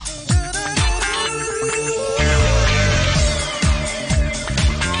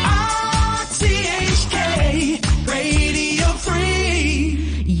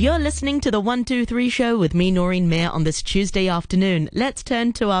listening to the 123 show with me, Noreen Mayer, on this Tuesday afternoon. Let's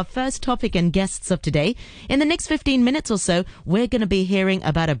turn to our first topic and guests of today. In the next 15 minutes or so, we're going to be hearing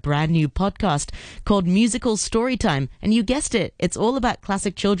about a brand new podcast called Musical Storytime. And you guessed it, it's all about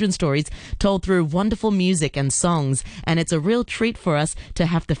classic children's stories told through wonderful music and songs. And it's a real treat for us to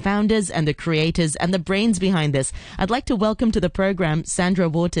have the founders and the creators and the brains behind this. I'd like to welcome to the program Sandra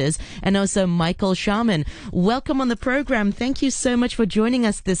Waters and also Michael Sharmon. Welcome on the program. Thank you so much for joining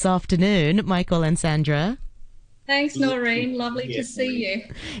us this afternoon, Michael and Sandra. Thanks, Noreen. Lovely to see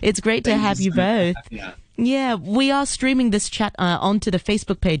you. It's great to have you both. Yeah, we are streaming this chat onto the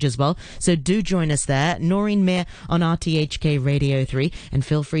Facebook page as well, so do join us there. Noreen Mayer on RTHK Radio 3, and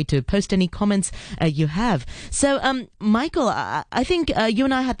feel free to post any comments you have. So, Michael, I think you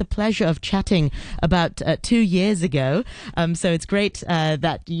and I had the pleasure of chatting about 2 years ago, so it's great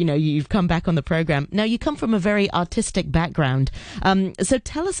that, you've come back on the program. Now, you come from a very artistic background, so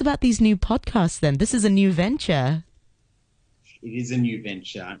tell us about these new podcasts then. This is a new venture. It is a new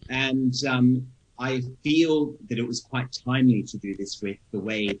venture, and I feel that it was quite timely to do this with the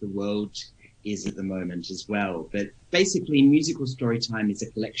way the world is at the moment as well. But basically, Musical Storytime is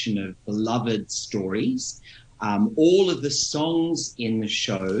a collection of beloved stories. All of the songs in the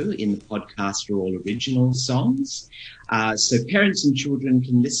show, in the podcast, are all original songs. So parents and children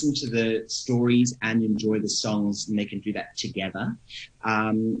can listen to the stories and enjoy the songs, and they can do that together.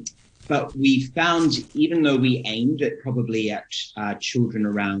 But we found, even though we aimed it probably at children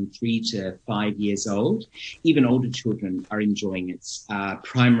around 3 to 5 years old, even older children are enjoying it.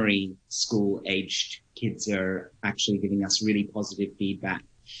 Primary school-aged kids are actually giving us really positive feedback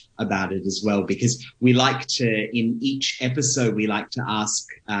about it as well, because we like to, in each episode, we like to ask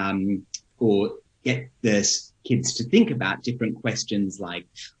or get the kids to think about different questions like,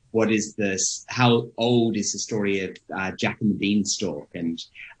 what is this? How old is the story of Jack and the Beanstalk? And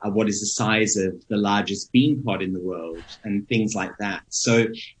what is the size of the largest bean pod in the world? And things like that. So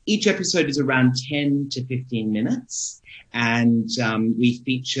each episode is around 10 to 15 minutes. And we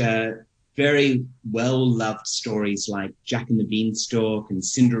feature very well-loved stories like Jack and the Beanstalk and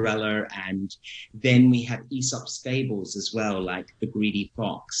Cinderella. And then we have Aesop's fables as well, like The Greedy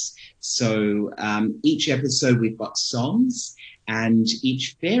Fox. So each episode we've got songs. And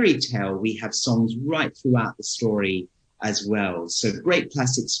each fairy tale, we have songs right throughout the story as well. So great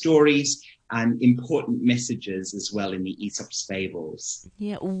classic stories and important messages as well in the Aesop's fables.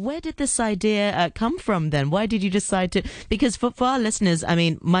 Yeah, where did this idea come from then? Why did you decide to? Because for our listeners, I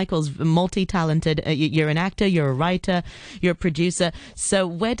mean, Michael's multi-talented. You're an actor, you're a writer, you're a producer. So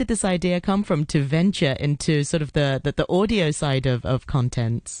where did this idea come from to venture into sort of the audio side of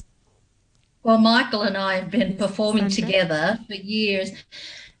contents? Well, Michael and I have been performing together for years.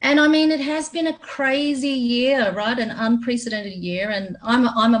 And I mean, it has been a crazy year, right? An unprecedented year. And I'm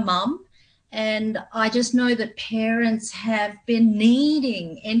a mum. And I just know that parents have been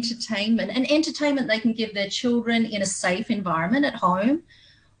needing entertainment, and entertainment they can give their children in a safe environment at home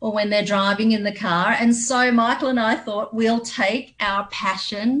or when they're driving in the car. And so Michael and I thought we'll take our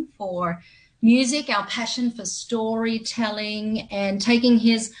passion for music, our passion for storytelling, and taking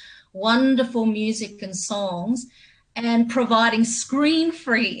his wonderful music and songs and providing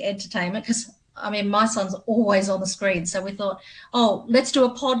screen-free entertainment, because I mean my son's always on the screen, so we thought, let's do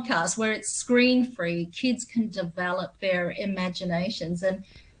a podcast where it's screen-free, kids can develop their imaginations, and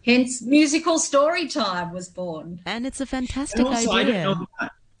hence Musical Storytime was born. And it's a fantastic idea.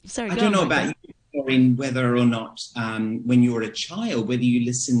 I don't know about you, Maureen, whether or not when you were a child, whether you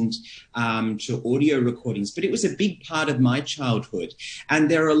listened to audio recordings, but it was a big part of my childhood.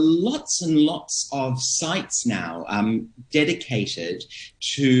 And there are lots and lots of sites now dedicated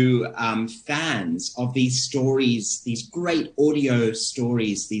to fans of these stories, these great audio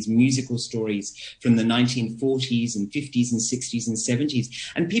stories, these musical stories from the 1940s and 50s and 60s and 70s.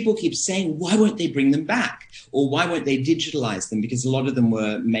 And people keep saying, why won't they bring them back? Or why won't they digitalize them? Because a lot of them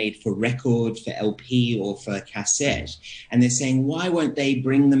were made for record, for LP or for cassette. And they're saying, why won't they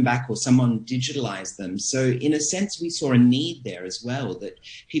bring them back or someone digitalize them? So in a sense, we saw a need there as well, that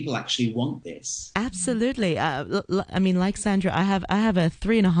people actually want this. Absolutely. I mean, like Sandra, I have a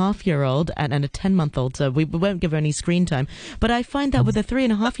 3.5-year-old and a 10-month-old, so we won't give her any screen time. But I find that with a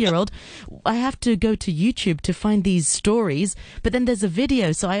 3.5-year-old, I have to go to YouTube to find these stories, but then there's a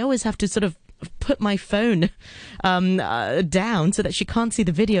video, so I always have to sort of put my phone down so that she can't see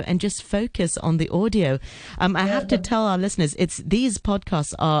the video and just focus on the audio. I have to tell our listeners, these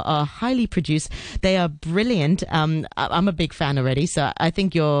podcasts are highly produced. They are brilliant. I'm a big fan already, so I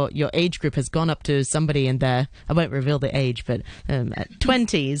think your age group has gone up to somebody in their, I won't reveal the age, but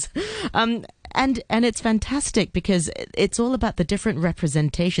 20s. And it's fantastic because it's all about the different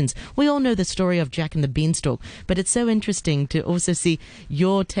representations. We all know the story of Jack and the Beanstalk, but it's so interesting to also see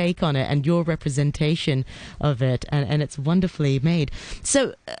your take on it and your representation of it, and it's wonderfully made.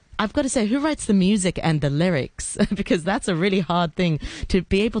 So I've got to say, who writes the music and the lyrics? Because that's a really hard thing, to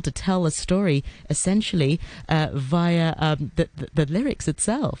be able to tell a story essentially via the lyrics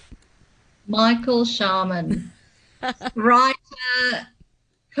itself. Michael Sharmon, writer,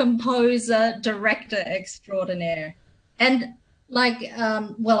 composer, director extraordinaire. And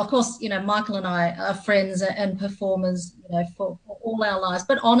well, of course, Michael and I are friends and performers, for all our lives.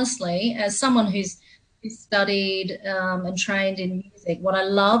 But honestly, as someone who's studied and trained in music, what I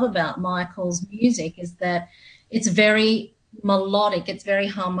love about Michael's music is that it's very melodic, it's very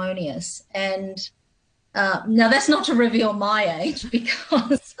harmonious. And now that's not to reveal my age,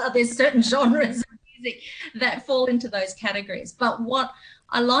 because there's certain genres of music that fall into those categories. But what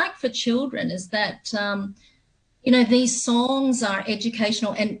I like for children is that, these songs are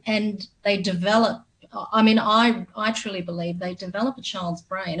educational and they develop. I mean, I truly believe they develop a child's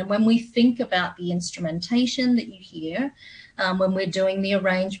brain. And when we think about the instrumentation that you hear, when we're doing the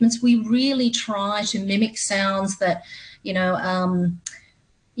arrangements, we really try to mimic sounds that,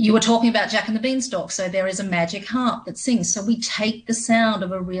 you were talking about Jack and the Beanstalk, so there is a magic harp that sings. So we take the sound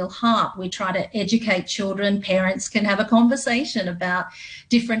of a real harp. We try to educate children. Parents can have a conversation about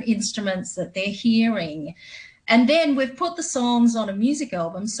different instruments that they're hearing. And then we've put the songs on a music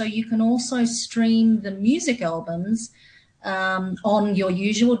album, so you can also stream the music albums on your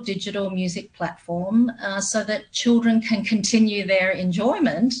usual digital music platform, so that children can continue their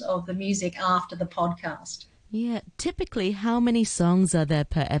enjoyment of the music after the podcast. Yeah, typically, how many songs are there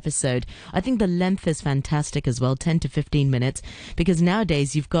per episode? I think the length is fantastic as well, 10 to 15 minutes, because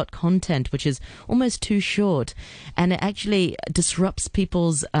nowadays you've got content which is almost too short, and it actually disrupts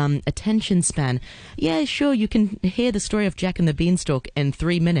people's attention span. Yeah, sure, you can hear the story of Jack and the Beanstalk in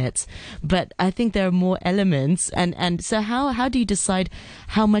 3 minutes, but I think there are more elements, and so how do you decide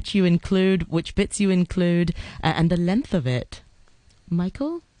how much you include, which bits you include, and the length of it?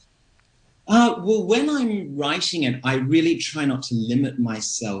 Michael? Well, when I'm writing it, I really try not to limit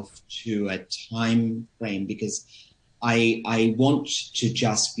myself to a time frame, because I want to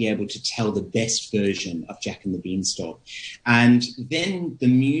just be able to tell the best version of Jack and the Beanstalk. And then the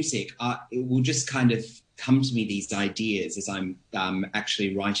music, it will just kind of come to me, these ideas, as I'm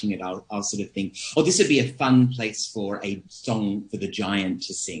actually writing it. I'll sort of think, oh, this would be a fun place for a song for the giant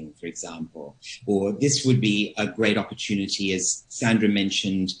to sing, for example. Or this would be a great opportunity, as Sandra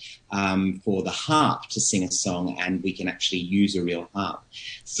mentioned, for the harp to sing a song, and we can actually use a real harp.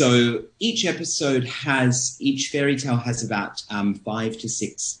 So each fairy tale has about 5 to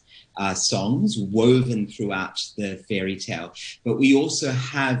 6 songs woven throughout the fairy tale. But we also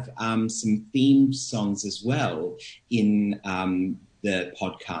have some themed songs as well in the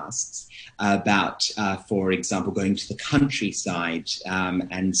podcasts about, for example, going to the countryside.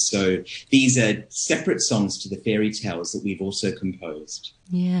 And so these are separate songs to the fairy tales that we've also composed.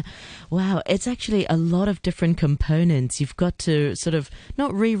 Yeah. Wow. It's actually a lot of different components. You've got to sort of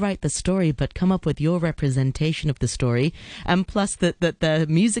not rewrite the story, but come up with your representation of the story. And plus the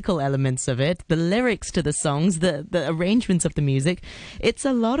musical elements of it, the lyrics to the songs, the arrangements of the music. It's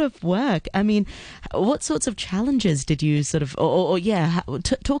a lot of work. I mean, what sorts of challenges did you sort of,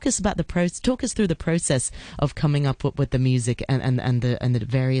 talk us about talk us through the process of coming up with the music and the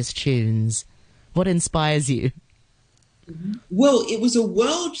various tunes. What inspires you? Well, it was a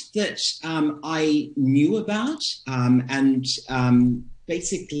world that I knew about,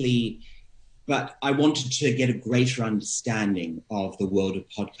 basically, but I wanted to get a greater understanding of the world of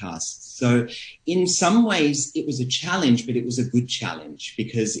podcasts. So in some ways it was a challenge, but it was a good challenge,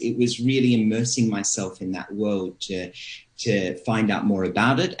 because it was really immersing myself in that world to find out more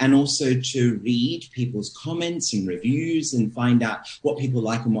about it, and also to read people's comments and reviews and find out what people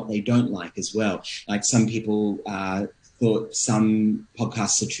like and what they don't like as well. Like, some people thought some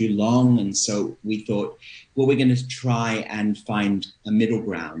podcasts are too long, and so we thought, well, we're going to try and find a middle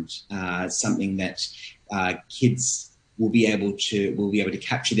ground, something that kids will be able to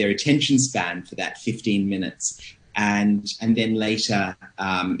capture their attention span for that 15 minutes. And then later,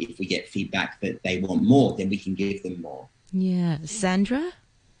 if we get feedback that they want more, then we can give them more. Yeah. Sandra?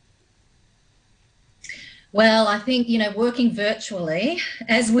 Well, I think, working virtually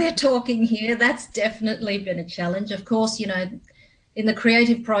as we're talking here, that's definitely been a challenge. Of course, in the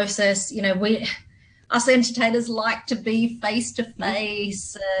creative process, us entertainers like to be face to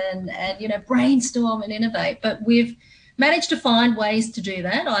face and brainstorm and innovate. But we've managed to find ways to do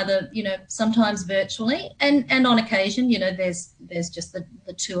that, either, sometimes virtually and on occasion, there's just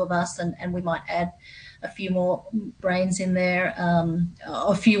the two of us, and we might add a few more brains in there.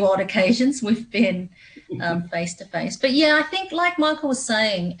 A few odd occasions we've been face to face. But yeah, I think like Michael was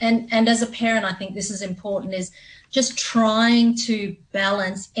saying, and as a parent, I think this is important, is just trying to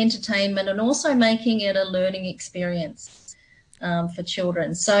balance entertainment and also making it a learning experience for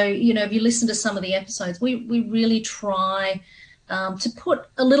children. So, if you listen to some of the episodes, we really try to put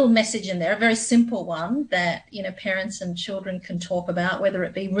a little message in there, a very simple one that, parents and children can talk about, whether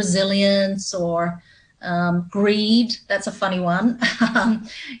it be resilience or greed. That's a funny one.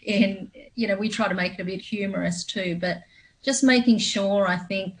 We try to make it a bit humorous too, but just making sure, I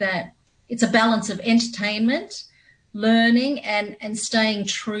think, that it's a balance of entertainment, learning, and staying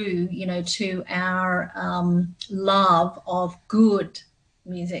true, to our love of good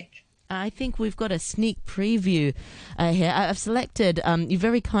music. I think we've got a sneak preview here. I've selected, you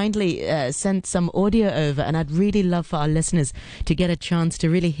very kindly sent some audio over, and I'd really love for our listeners to get a chance to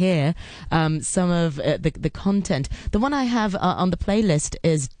really hear some of the content. The one I have on the playlist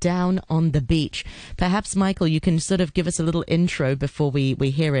is Down on the Beach. Perhaps, Michael, you can sort of give us a little intro before we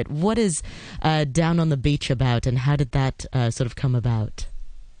hear it. What is Down on the Beach about, and how did that sort of come about?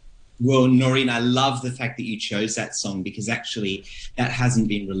 Well, Noreen, I love the fact that you chose that song, because actually that hasn't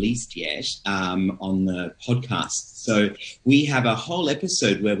been released yet on the podcast. So we have a whole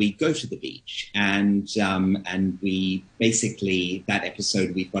episode where we go to the beach, and we basically, that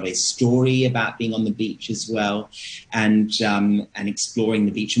episode, we've got a story about being on the beach as well, and exploring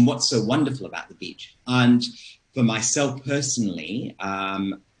the beach and what's so wonderful about the beach. And for myself personally,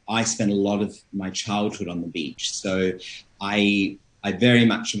 I spent a lot of my childhood on the beach. So I very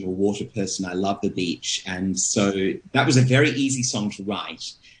much am a water person. I love the beach. And so that was a very easy song to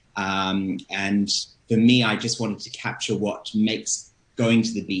write. And for me, I just wanted to capture what makes going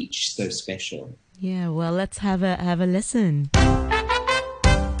to the beach so special. Yeah, well, let's have a listen.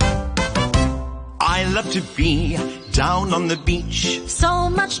 I love to be down on the beach. So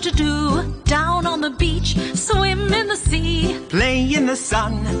much to do down on the beach. Swim in the sea, Play in the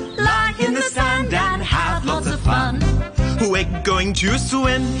sun, lie in the sand, and have lots of fun. We're going to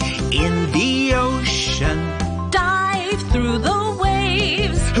swim in the ocean. Dive through the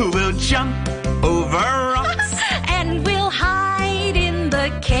waves, We'll jump over rocks. and we'll hide in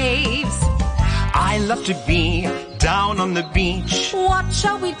the caves. I love to be down on the beach. What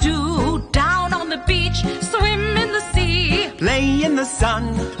shall we do down on the beach? Swim in the sea, Play in the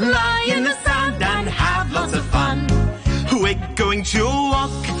sun, lie in the sand, and have lots of fun. We're going to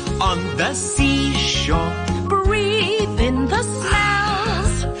walk on the seashore. Breathe in the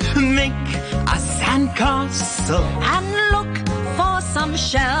smells Make a sandcastle. and look for some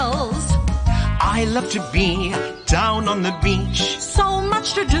shells. I love to be down on the beach. So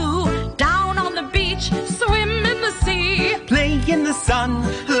much to do down on the beach. Swim in the sea, Play in the sun,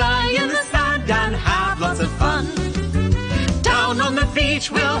 lie in the sand, and have lots of fun. Down on the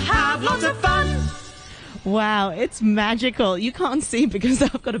beach, we'll have lots of fun. Wow, it's magical. You can't see because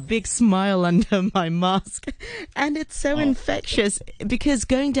I've got a big smile under my mask. And it's so infectious because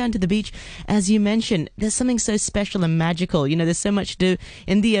going down to the beach, as you mentioned, there's something so special and magical. There's so much to do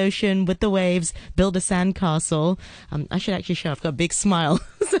in the ocean with the waves, build a sandcastle. I should actually show I've got a big smile.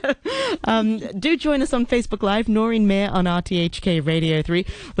 So do join us on Facebook Live, Noreen Mayer on RTHK Radio 3.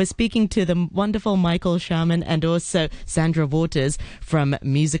 We're speaking to the wonderful Michael Sharmon and also Sandra Waters from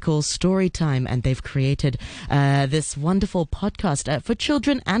Musical Storytime, and they've created this wonderful podcast for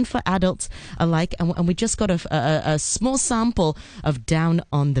children and for adults alike, and we just got a small sample of Down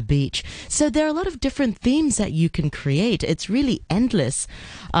on the Beach. So there are a lot of different themes that you can create. It's really endless.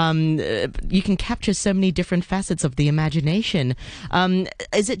 You can capture so many different facets of the imagination.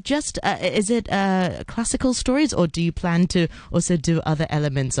 Is it just classical stories, or do you plan to also do other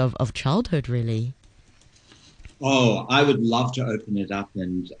elements of childhood, really? Oh, I would love to open it up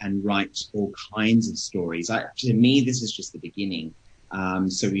and write all kinds of stories. To me, this is just the beginning.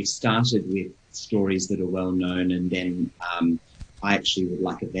 So we've started with stories that are well known, and then I actually would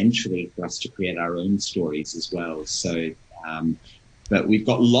like eventually for us to create our own stories as well. So, but we've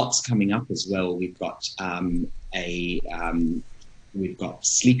got lots coming up as well. We've got we've got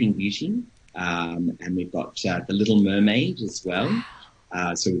Sleeping Beauty, and we've got The Little Mermaid as well.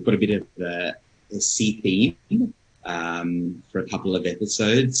 So we've got a bit of the sea theme for a couple of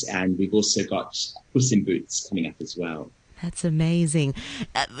episodes, and we've also got Puss in Boots coming up as well. That's amazing.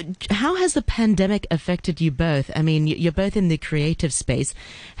 How has the pandemic affected you both? I mean, you're both in the creative space.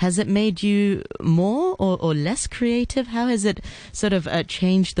 Has it made you more or less creative? How has it sort of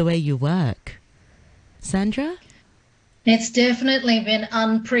changed the way you work? Sandra? It's definitely been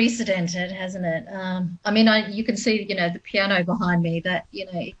unprecedented, hasn't it? I mean, you can see, the piano behind me, that,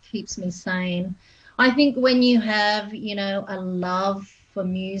 it keeps me sane. I think when you have, a love for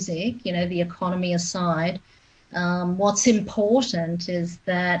music, the economy aside, what's important is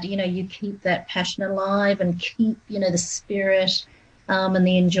that, you keep that passion alive and keep, the spirit and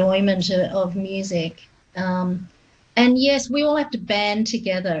the enjoyment of music. And yes, we all have to band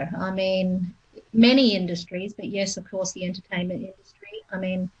together. I mean, many industries, but yes, of course, the entertainment industry, I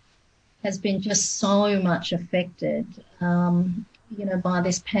mean, has been just so much affected, by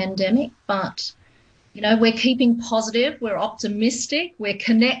this pandemic. But, we're keeping positive, we're optimistic, we're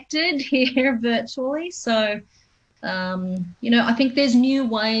connected here virtually. So, I think there's new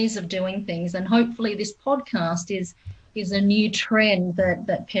ways of doing things, and hopefully this podcast is a new trend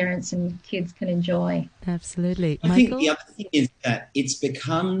that parents and kids can enjoy. Absolutely. I think Michael? the other thing is that it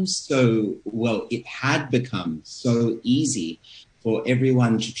had become so easy for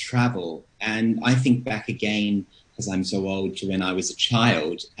everyone to travel. And I think back again, because I'm so old, to when I was a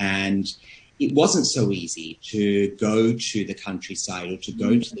child, and it wasn't so easy to go to the countryside or to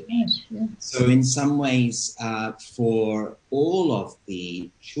go to the beach. Yeah. So in some ways, for all of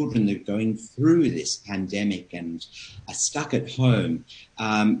the children that are going through this pandemic and are stuck at home,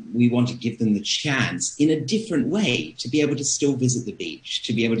 we want to give them the chance in a different way to be able to still visit the beach,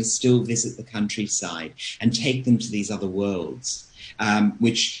 to be able to still visit the countryside and take them to these other worlds.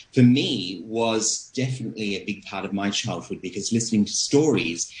 Which for me was definitely a big part of my childhood, because listening to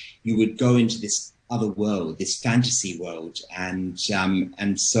stories, you would go into this other world, this fantasy world. And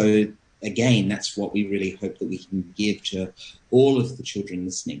so, again, that's what we really hope that we can give to all of the children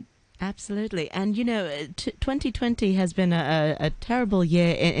listening. Absolutely. And, 2020 has been a terrible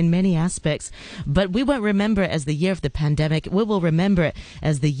year in many aspects, but we won't remember it as the year of the pandemic. We will remember it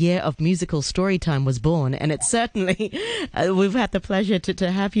as the year of musical storytime was born. And it's certainly, we've had the pleasure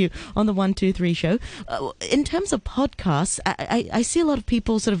to have you on the 123 show. In terms of podcasts, I see a lot of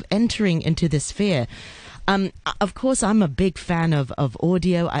people sort of entering into this sphere. Of course, I'm a big fan of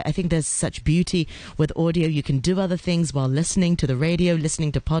audio. I think there's such beauty with audio. You can do other things while listening to the radio,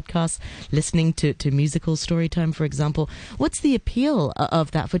 listening to podcasts, listening to musical storytime, for example. What's the appeal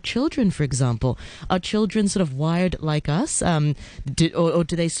of that for children, for example? Are children sort of wired like us? Or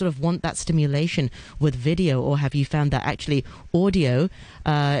do they sort of want that stimulation with video? Or have you found that actually audio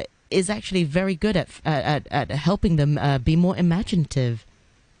is actually very good at helping them be more imaginative?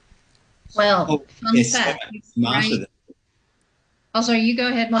 Well, fun fact. Smarter than. Oh, sorry, you go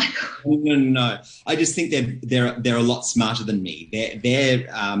ahead, Michael. No. I just think they're a lot smarter than me.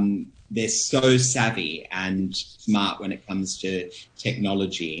 They're so savvy and smart when it comes to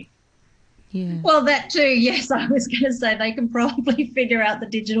technology. Yeah. Well, that too. Yes, I was going to say they can probably figure out the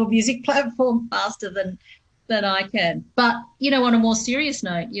digital music platform faster than I can. But on a more serious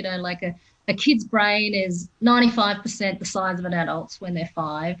note, like a kid's brain is 95% the size of an adult's when they're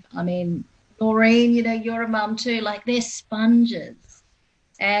 5. I mean, Noreen, you're a mum too. Like, they're sponges.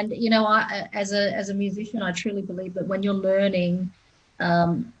 And I, as a musician, I truly believe that when you're learning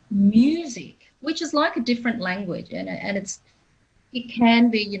music, which is like a different language, and it can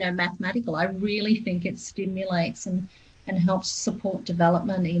be mathematical. I really think it stimulates and helps support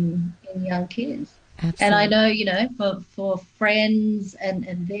development in young kids. Absolutely. And I know, for friends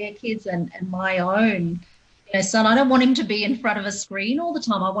and their kids and my own, son, I don't want him to be in front of a screen all the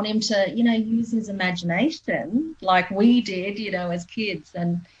time. I want him to, use his imagination like we did, as kids,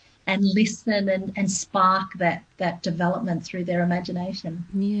 and listen and spark that development through their imagination.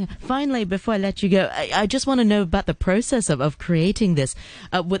 Yeah. Finally, before I let you go, I just want to know about the process of creating this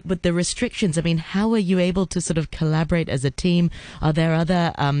with the restrictions. I mean, how are you able to sort of collaborate as a team? Are there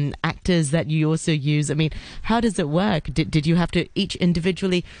other actors that you also use? I mean, how does it work? Did you have to each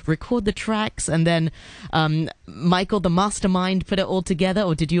individually record the tracks and then Michael, the mastermind, put it all together,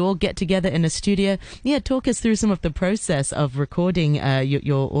 or did you all get together in a studio? Yeah, talk us through some of the process of recording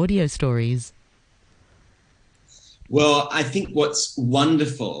your audio stories. Well, I think what's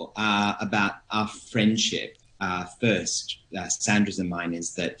wonderful about our friendship, Sandra's and mine,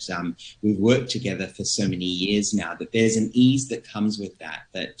 is that we've worked together for so many years now that there's an ease that comes with that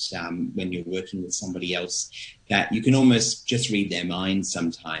when you're working with somebody else, that you can almost just read their mind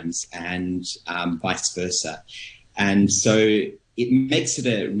sometimes, and vice versa. And so it makes it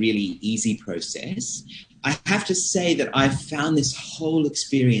a really easy process. I have to say that I've found this whole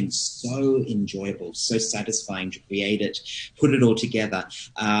experience so enjoyable, so satisfying to create it, put it all together.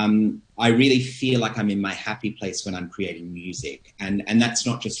 I really feel like I'm in my happy place when I'm creating music. And that's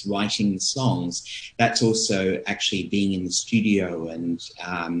not just writing the songs, that's also actually being in the studio and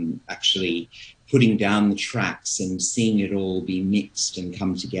actually putting down the tracks and seeing it all be mixed and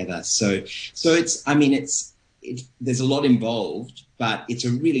come together. So it's, I mean, there's a lot involved, but it's a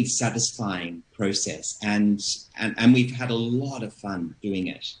really satisfying process, and we've had a lot of fun doing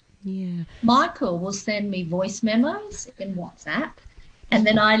it. Yeah. Michael will send me voice memos in WhatsApp, and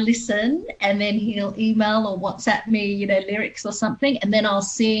then I listen, and then he'll email or WhatsApp me, lyrics or something, and then I'll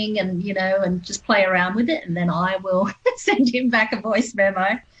sing and, and just play around with it, and then I will send him back a voice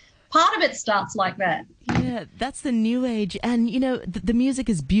memo. Part of it starts like that. Yeah, that's the new age. And, the music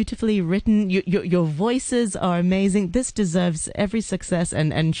is beautifully written. Your voices are amazing. This deserves every success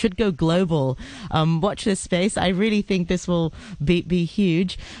and should go global. Watch this space. I really think this will be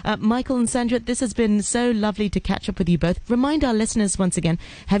huge. Michael and Sandra, this has been so lovely to catch up with you both. Remind our listeners once again,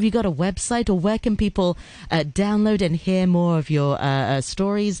 have you got a website, or where can people download and hear more of your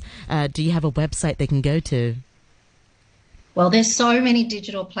stories? Do you have a website they can go to? Well, there's so many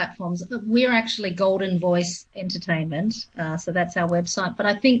digital platforms. We're actually Golden Voice Entertainment, so that's our website. But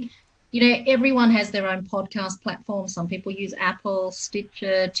I think, everyone has their own podcast platform. Some people use Apple,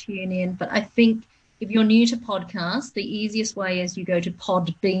 Stitcher, TuneIn. But I think if you're new to podcasts, the easiest way is you go to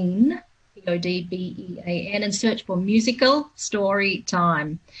Podbean, Podbean, and search for Musical Story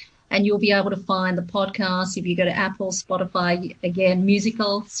Time. And you'll be able to find the podcast. If you go to Apple, Spotify, again,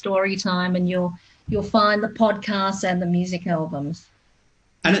 Musical Story Time, and you'll find the podcasts and the music albums.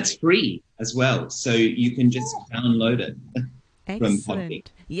 And it's free as well, so you can just download it from Podbean.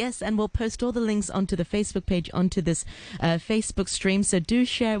 Yes, and we'll post all the links onto the Facebook page, onto this Facebook stream. So do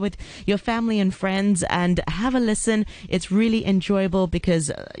share with your family and friends and have a listen. It's really enjoyable because,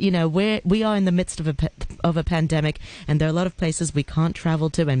 we are in the midst of a pandemic, and there are a lot of places we can't travel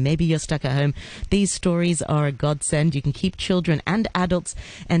to, and maybe you're stuck at home. These stories are a godsend. You can keep children and adults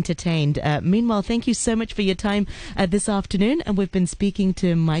entertained. Meanwhile, thank you so much for your time this afternoon. And we've been speaking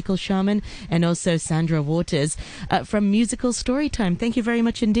to Michael Sharmon and also Sandra Waters from Musical Storytime. Thank you very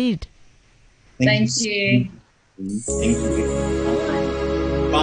much indeed. Thank you. Thank you. Bye.